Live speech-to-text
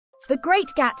The Great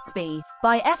Gatsby,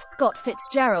 by F. Scott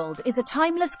Fitzgerald, is a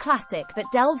timeless classic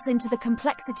that delves into the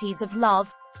complexities of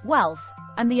love, wealth,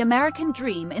 and the American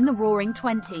dream in the Roaring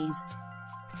Twenties.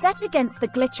 Set against the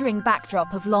glittering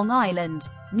backdrop of Long Island,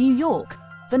 New York,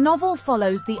 the novel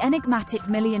follows the enigmatic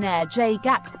millionaire J.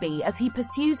 Gatsby as he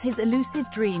pursues his elusive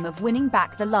dream of winning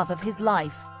back the love of his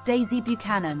life, Daisy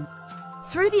Buchanan.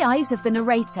 Through the eyes of the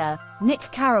narrator, Nick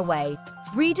Carraway,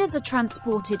 readers are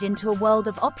transported into a world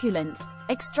of opulence,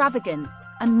 extravagance,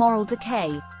 and moral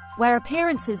decay, where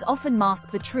appearances often mask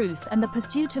the truth and the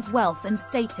pursuit of wealth and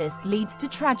status leads to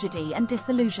tragedy and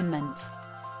disillusionment.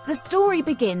 The story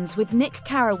begins with Nick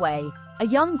Carraway, a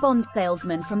young bond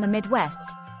salesman from the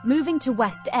Midwest, moving to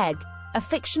West Egg, a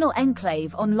fictional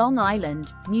enclave on Long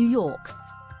Island, New York.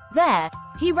 There,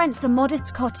 he rents a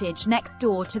modest cottage next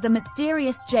door to the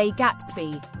mysterious J.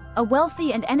 Gatsby, a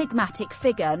wealthy and enigmatic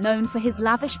figure known for his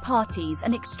lavish parties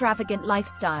and extravagant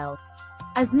lifestyle.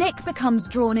 As Nick becomes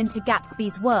drawn into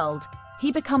Gatsby's world,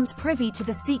 he becomes privy to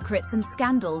the secrets and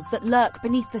scandals that lurk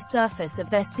beneath the surface of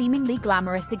their seemingly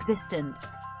glamorous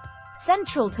existence.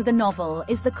 Central to the novel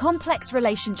is the complex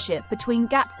relationship between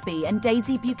Gatsby and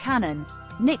Daisy Buchanan,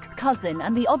 Nick's cousin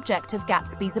and the object of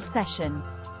Gatsby's obsession.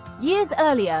 Years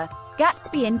earlier,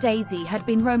 Gatsby and Daisy had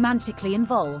been romantically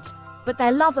involved, but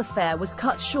their love affair was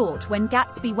cut short when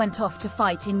Gatsby went off to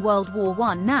fight in World War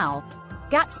I. Now,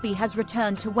 Gatsby has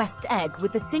returned to West Egg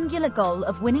with the singular goal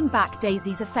of winning back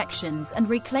Daisy's affections and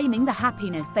reclaiming the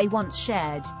happiness they once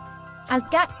shared. As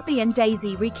Gatsby and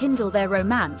Daisy rekindle their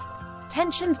romance,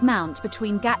 tensions mount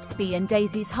between Gatsby and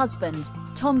Daisy's husband,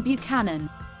 Tom Buchanan,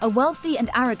 a wealthy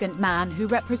and arrogant man who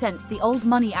represents the old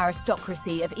money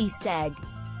aristocracy of East Egg.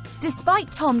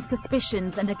 Despite Tom's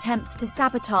suspicions and attempts to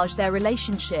sabotage their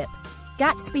relationship,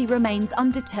 Gatsby remains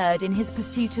undeterred in his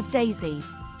pursuit of Daisy,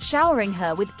 showering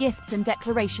her with gifts and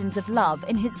declarations of love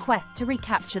in his quest to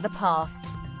recapture the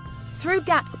past. Through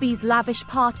Gatsby's lavish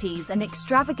parties and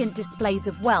extravagant displays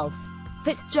of wealth,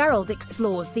 Fitzgerald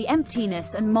explores the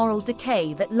emptiness and moral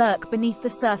decay that lurk beneath the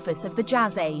surface of the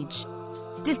Jazz Age.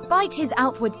 Despite his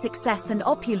outward success and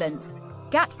opulence,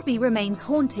 Gatsby remains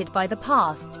haunted by the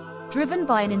past, driven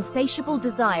by an insatiable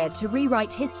desire to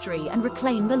rewrite history and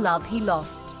reclaim the love he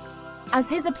lost. As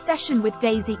his obsession with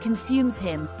Daisy consumes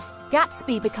him,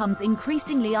 Gatsby becomes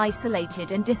increasingly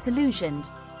isolated and disillusioned,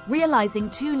 realizing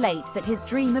too late that his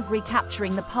dream of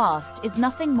recapturing the past is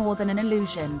nothing more than an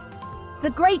illusion.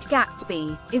 The Great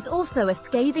Gatsby is also a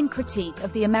scathing critique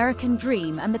of the American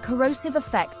dream and the corrosive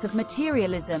effects of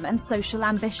materialism and social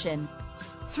ambition.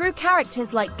 Through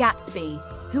characters like Gatsby,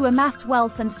 who amass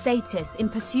wealth and status in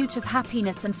pursuit of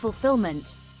happiness and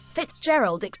fulfillment,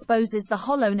 Fitzgerald exposes the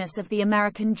hollowness of the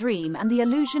American dream and the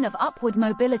illusion of upward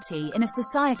mobility in a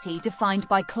society defined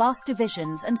by class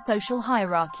divisions and social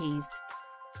hierarchies.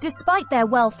 Despite their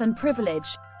wealth and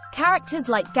privilege, characters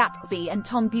like Gatsby and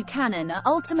Tom Buchanan are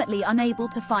ultimately unable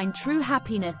to find true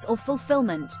happiness or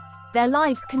fulfillment, their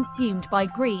lives consumed by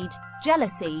greed,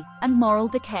 jealousy, and moral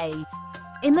decay.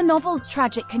 In the novel's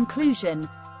tragic conclusion,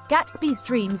 Gatsby's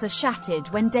dreams are shattered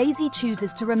when Daisy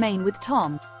chooses to remain with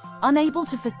Tom, unable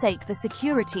to forsake the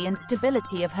security and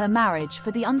stability of her marriage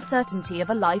for the uncertainty of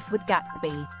a life with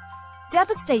Gatsby.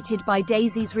 Devastated by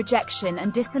Daisy's rejection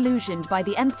and disillusioned by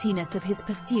the emptiness of his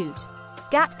pursuit,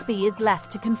 Gatsby is left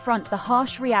to confront the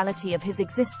harsh reality of his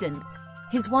existence,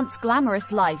 his once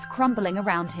glamorous life crumbling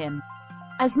around him.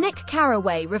 As Nick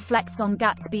Carraway reflects on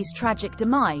Gatsby's tragic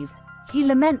demise, he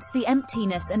laments the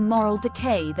emptiness and moral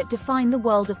decay that define the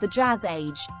world of the Jazz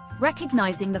Age,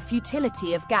 recognizing the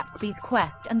futility of Gatsby's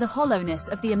quest and the hollowness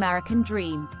of the American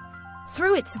dream.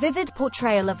 Through its vivid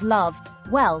portrayal of love,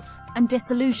 wealth, and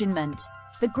disillusionment,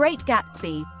 The Great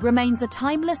Gatsby remains a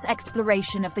timeless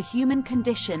exploration of the human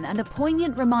condition and a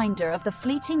poignant reminder of the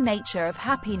fleeting nature of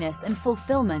happiness and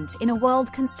fulfillment in a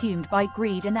world consumed by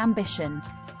greed and ambition.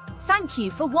 Thank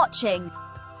you for watching.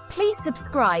 Please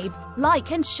subscribe,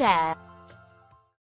 like and share.